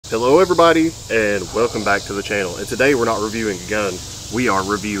Hello everybody, and welcome back to the channel. And today we're not reviewing a gun, we are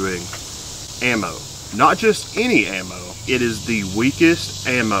reviewing ammo. Not just any ammo, it is the weakest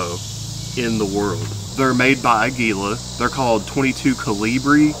ammo in the world. They're made by Aguila, they're called 22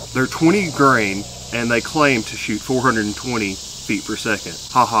 Colibri, they're 20 grain, and they claim to shoot 420 feet per second.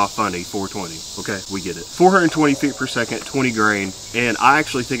 Haha, funny, 420. Okay, we get it. 420 feet per second, 20 grain, and I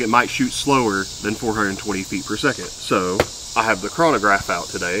actually think it might shoot slower than 420 feet per second. So I have the chronograph out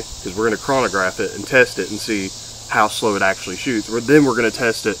today because we're going to chronograph it and test it and see how slow it actually shoots. Then we're going to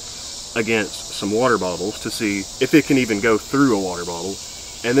test it against some water bottles to see if it can even go through a water bottle.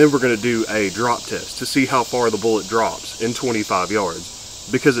 And then we're going to do a drop test to see how far the bullet drops in 25 yards.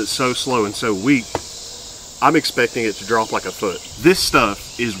 Because it's so slow and so weak, I'm expecting it to drop like a foot. This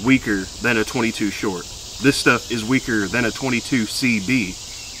stuff is weaker than a 22 short. This stuff is weaker than a 22 CB.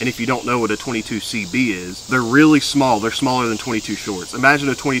 And if you don't know what a 22 CB is, they're really small. They're smaller than 22 shorts. Imagine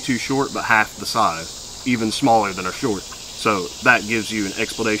a 22 short, but half the size, even smaller than a short. So that gives you an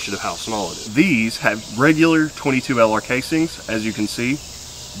explanation of how small it is. These have regular 22 LR casings, as you can see,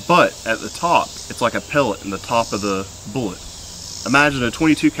 but at the top, it's like a pellet in the top of the bullet. Imagine a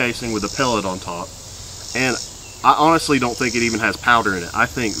 22 casing with a pellet on top. And I honestly don't think it even has powder in it. I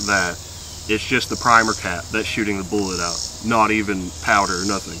think that it's just the primer cap that's shooting the bullet out, not even powder or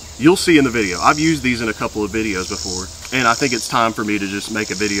nothing. You'll see in the video. I've used these in a couple of videos before, and I think it's time for me to just make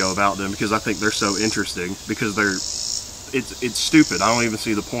a video about them because I think they're so interesting because it's stupid. I don't even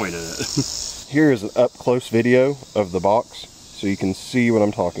see the point in it. Here is an up close video of the box so you can see what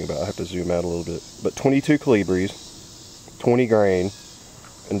I'm talking about. I have to zoom out a little bit. But 22 Colibris, 20 grain,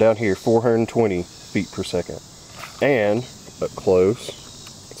 and down here 420 feet per second. And up close,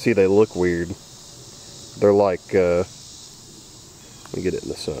 see, they look weird. They're like, let me get it in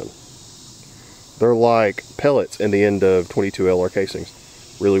the sun. They're like pellets in the end of 22 LR casings.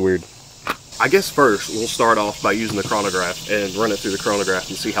 Really weird. I guess first we'll start off by using the chronograph and run it through the chronograph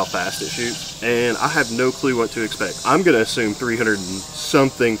and see how fast it shoots. And I have no clue what to expect. I'm gonna assume 300 and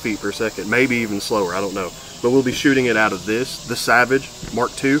something feet per second, maybe even slower, I don't know. But we'll be shooting it out of this, the Savage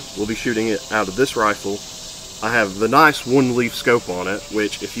Mark II. We'll be shooting it out of this rifle. I have the nice one leaf scope on it,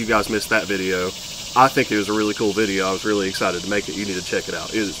 which if you guys missed that video, I think it was a really cool video. I was really excited to make it. You need to check it out.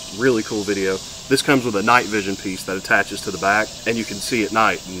 It is a really cool video. This comes with a night vision piece that attaches to the back, and you can see at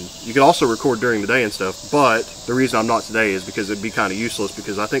night. And you can also record during the day and stuff, but the reason I'm not today is because it'd be kind of useless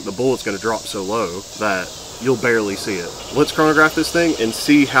because I think the bullet's going to drop so low that you'll barely see it. Let's chronograph this thing and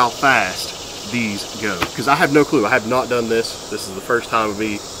see how fast these go, because I have no clue. I have not done this. This is the first time of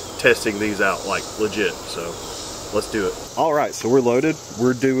me testing these out, like legit, so let's do it. All right, so we're loaded.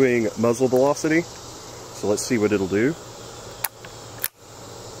 We're doing muzzle velocity, so let's see what it'll do.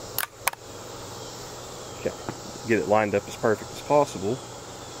 Okay, get it lined up as perfect as possible.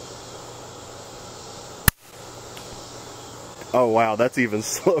 Oh wow, that's even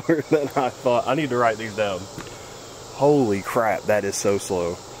slower than I thought. I need to write these down. Holy crap, that is so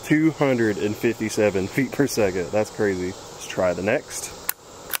slow. 257 feet per second. That's crazy. Let's try the next.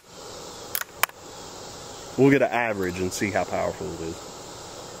 We'll get an average and see how powerful it is.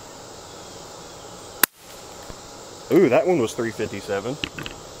 Ooh, that one was 357.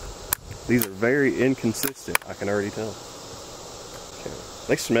 These are very inconsistent, I can already tell. Okay.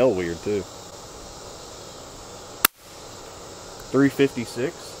 They smell weird too.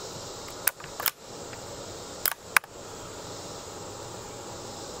 356.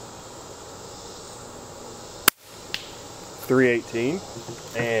 318,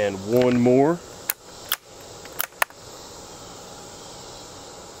 and one more.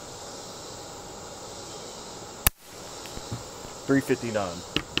 359.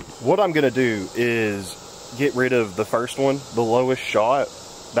 What I'm gonna do is get rid of the first one, the lowest shot.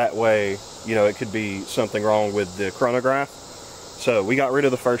 That way, you know, it could be something wrong with the chronograph. So we got rid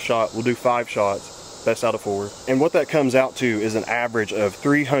of the first shot. We'll do 5 shots, best out of 4. And what that comes out to is an average of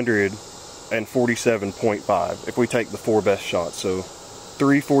 347.5 if we take the 4 best shots. So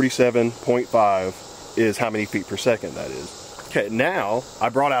 347.5 is how many feet per second that is. Okay, now I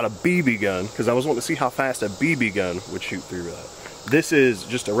brought out a BB gun because I was wanting to see how fast a BB gun would shoot through that. This is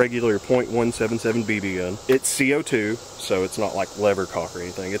just a regular .177 BB gun. It's CO2, so it's not like lever cock or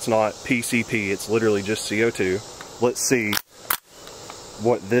anything. It's not PCP, it's literally just CO2. Let's see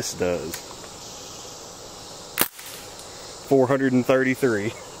what this does.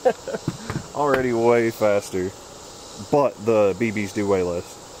 433. Already way faster. But the BBs do way less.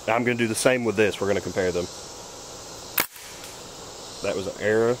 I'm going to do the same with this. We're going to compare them. That was an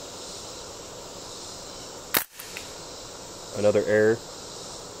error. Another error.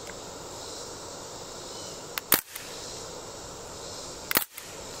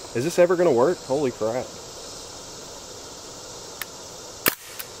 Is this ever gonna work? Holy crap.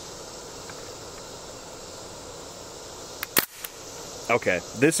 Okay,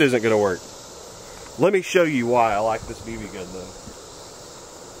 this isn't gonna work. Let me show you why I like this BB gun though.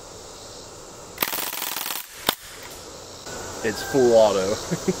 It's full auto.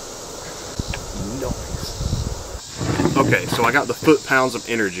 Nice. Okay, so I got the foot-pounds of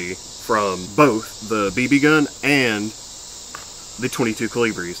energy from both the BB gun and the 22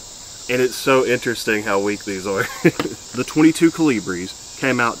 Colibris. And it's so interesting how weak these are. The 22 Colibris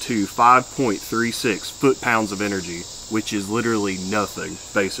came out to 5.36 foot-pounds of energy, which is literally nothing,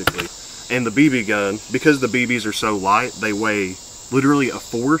 basically. And the BB gun, because the BBs are so light, they weigh literally a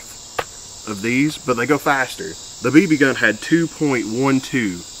fourth of these, but they go faster. The BB gun had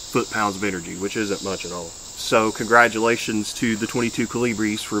 2.12 foot-pounds of energy, which isn't much at all. So congratulations to the 22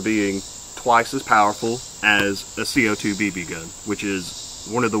 Colibris for being twice as powerful as a CO2 BB gun, which is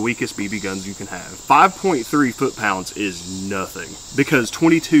one of the weakest BB guns you can have. 5.3 foot-pounds is nothing, because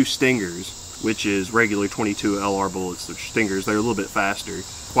 22 Stingers, which is regular 22 LR bullets, they're Stingers, they're a little bit faster,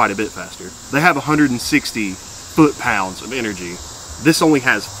 quite a bit faster. They have 160 foot-pounds of energy. This only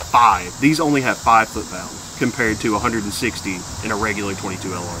has 5. These only have 5 foot-pounds compared to 160 in a regular 22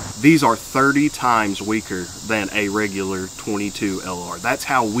 LR. These are 30 times weaker than a regular 22 LR. That's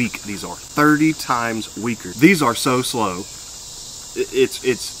how weak these are. 30 times weaker. These are so slow.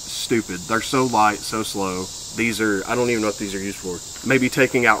 It's stupid. They're so light, so slow. These are, I don't even know what these are used for. Maybe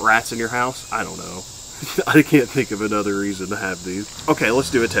taking out rats in your house? I don't know. I can't think of another reason to have these. Okay, let's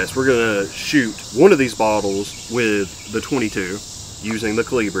do a test. We're gonna shoot one of these bottles with the 22 using the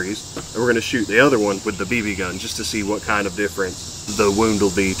Colibris, and we're gonna shoot the other one with the BB gun just to see what kind of difference the wound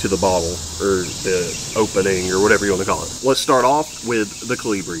will be to the bottle, or the opening, or whatever you want to call it. Let's start off with the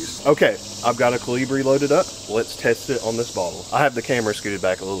Colibris. Okay, I've got a Colibri loaded up. Let's test it on this bottle. I have the camera scooted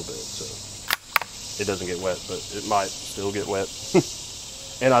back a little bit, so it doesn't get wet, but it might still get wet.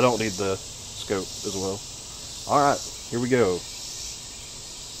 And I don't need the scope as well. Alright, here we go.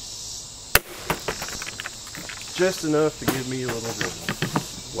 Just enough to give me a little dribble.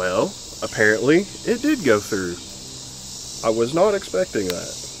 Well, apparently it did go through. I was not expecting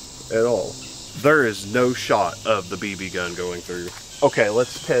that at all. There is no shot of the BB gun going through. Okay,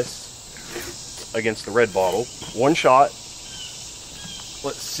 let's test against the red bottle. One shot.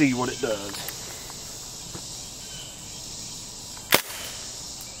 Let's see what it does.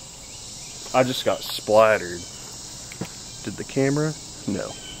 I just got splattered. Did the camera?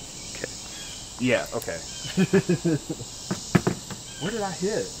 No. Okay. Yeah, okay. Where did I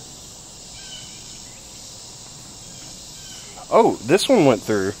hit? Oh, this one went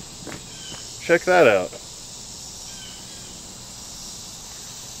through. Check that out.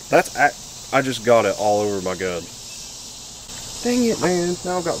 I just got it all over my gun. Dang it, man.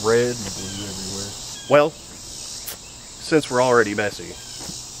 Now I've got red and blue everywhere. Well, since we're already messy,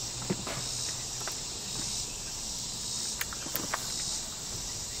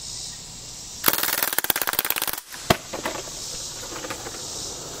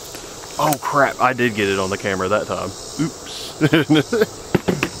 oh crap, I did get it on the camera that time. Oops.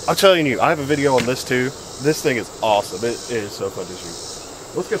 I'm telling you, I have a video on this too. This thing is awesome. It is so fun to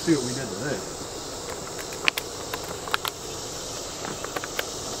shoot. Let's go see what we did today.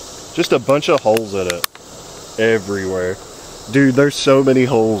 Just a bunch of holes in it. Everywhere. Dude, there's so many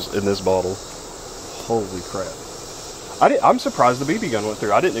holes in this bottle. Holy crap. I'm surprised the BB gun went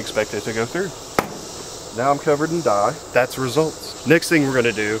through. I didn't expect it to go through. Now I'm covered in dye. That's results. Next thing we're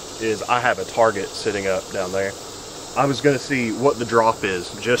gonna do is I have a target sitting up down there. I was gonna see what the drop is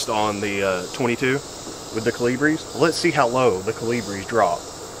just on the 22 with the Colibris. Let's see how low the Colibris drop,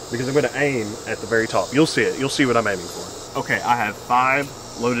 because I'm gonna aim at the very top. You'll see it. You'll see what I'm aiming for. Okay, I have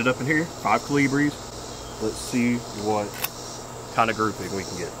 5 loaded up in here, 5 Colibris. Let's see what kind of grouping we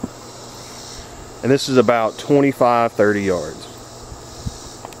can get. And this is about 25-30 yards.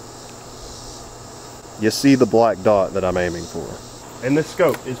 You see the black dot that I'm aiming for. And the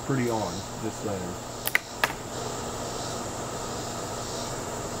scope is pretty on, just saying.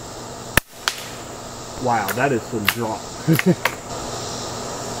 Wow, that is some drop.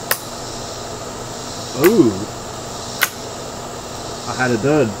 Ooh. I had a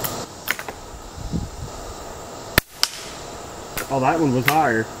dud. Oh, that one was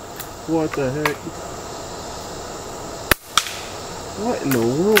higher. What the heck? What in the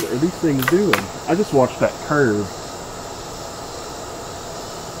world are these things doing? I just watched that curve.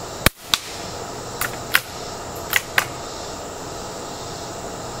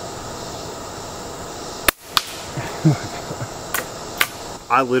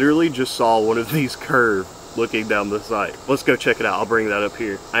 I literally just saw one of these curve looking down the sight. Let's go check it out. I'll bring that up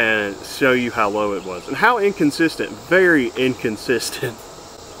here and show you how low it was and how inconsistent, very inconsistent.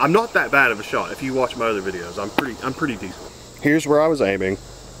 I'm not that bad of a shot. If you watch my other videos, I'm pretty decent. Here's where I was aiming.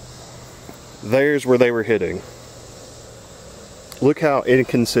 There's where they were hitting. Look how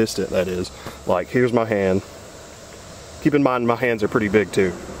inconsistent that is. Like, here's my hand. Keep in mind my hands are pretty big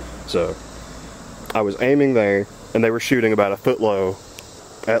too. So I was aiming there and they were shooting about a foot low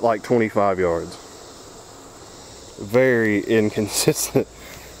at like 25 yards. Very inconsistent.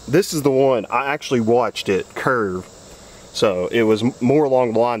 This is the one I actually watched it curve. So it was more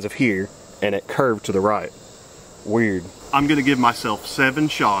along the lines of here and it curved to the right. Weird. I'm gonna give myself 7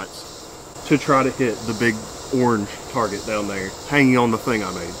 shots to try to hit the big orange target down there hanging on the thing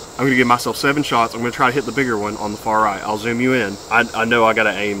I made. I'm gonna give myself 7 shots. I'm gonna try to hit the bigger one on the far right. I'll zoom you in. I know I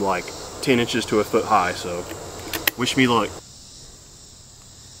gotta aim like 10 inches to a foot high, so wish me luck.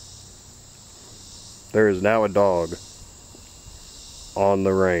 There is now a dog on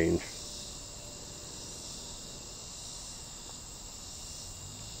the range.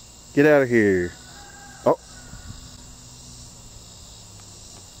 Get out of here. Oh.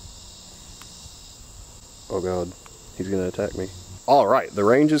 Oh God, he's gonna attack me. All right, the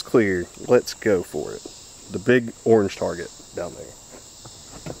range is clear. Let's go for it. The big orange target down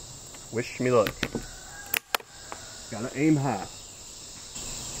there. Wish me luck. Gotta aim high.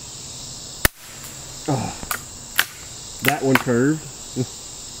 Oh, that one curved.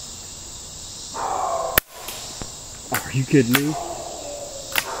 Are you kidding me?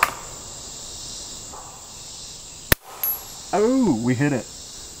 Oh, we hit it.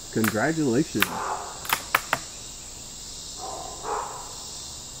 Congratulations.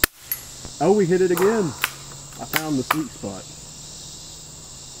 Oh, we hit it again. I found the sweet spot.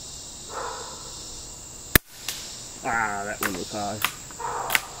 Ah, that one was high.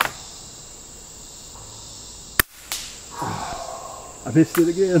 I missed it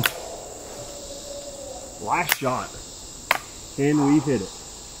again. Last shot. Can we hit it?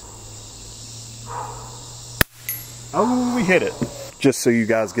 Oh, we hit it. Just so you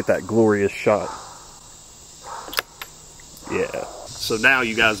guys get that glorious shot. Yeah. So now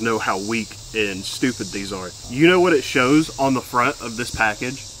you guys know how weak and stupid these are. You know what it shows on the front of this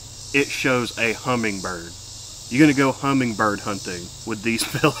package? It shows a hummingbird. You're gonna go hummingbird hunting with these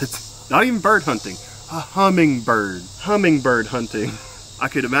pellets. Not even bird hunting, a hummingbird. Hummingbird hunting. I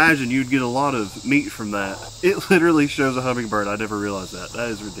could imagine you'd get a lot of meat from that. It literally shows a hummingbird. I never realized that. That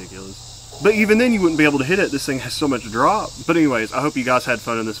is ridiculous. But even then you wouldn't be able to hit it. This thing has so much drop. But anyways, I hope you guys had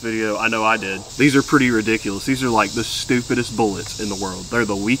fun in this video. I know I did. These are pretty ridiculous. These are like the stupidest bullets in the world. They're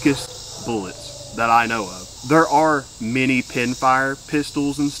the weakest bullets that I know of. There are mini pinfire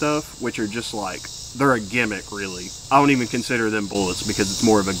pistols and stuff, which are just like, they're a gimmick really. I don't even consider them bullets because it's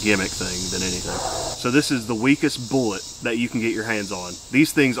more of a gimmick thing than anything. So this is the weakest bullet that you can get your hands on.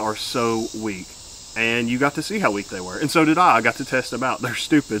 These things are so weak. And you got to see how weak they were. And so did I. I got to test them out. They're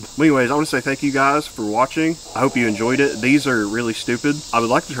stupid. Well, anyways, I want to say thank you guys for watching. I hope you enjoyed it. These are really stupid. I would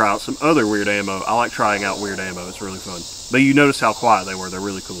like to try out some other weird ammo. I like trying out weird ammo. It's really fun. But you notice how quiet they were. They're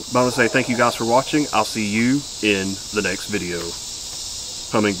really cool. But I want to say thank you guys for watching. I'll see you in the next video.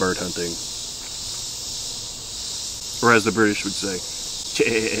 Hummingbird hunting. Or as the British would say,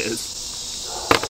 cheers.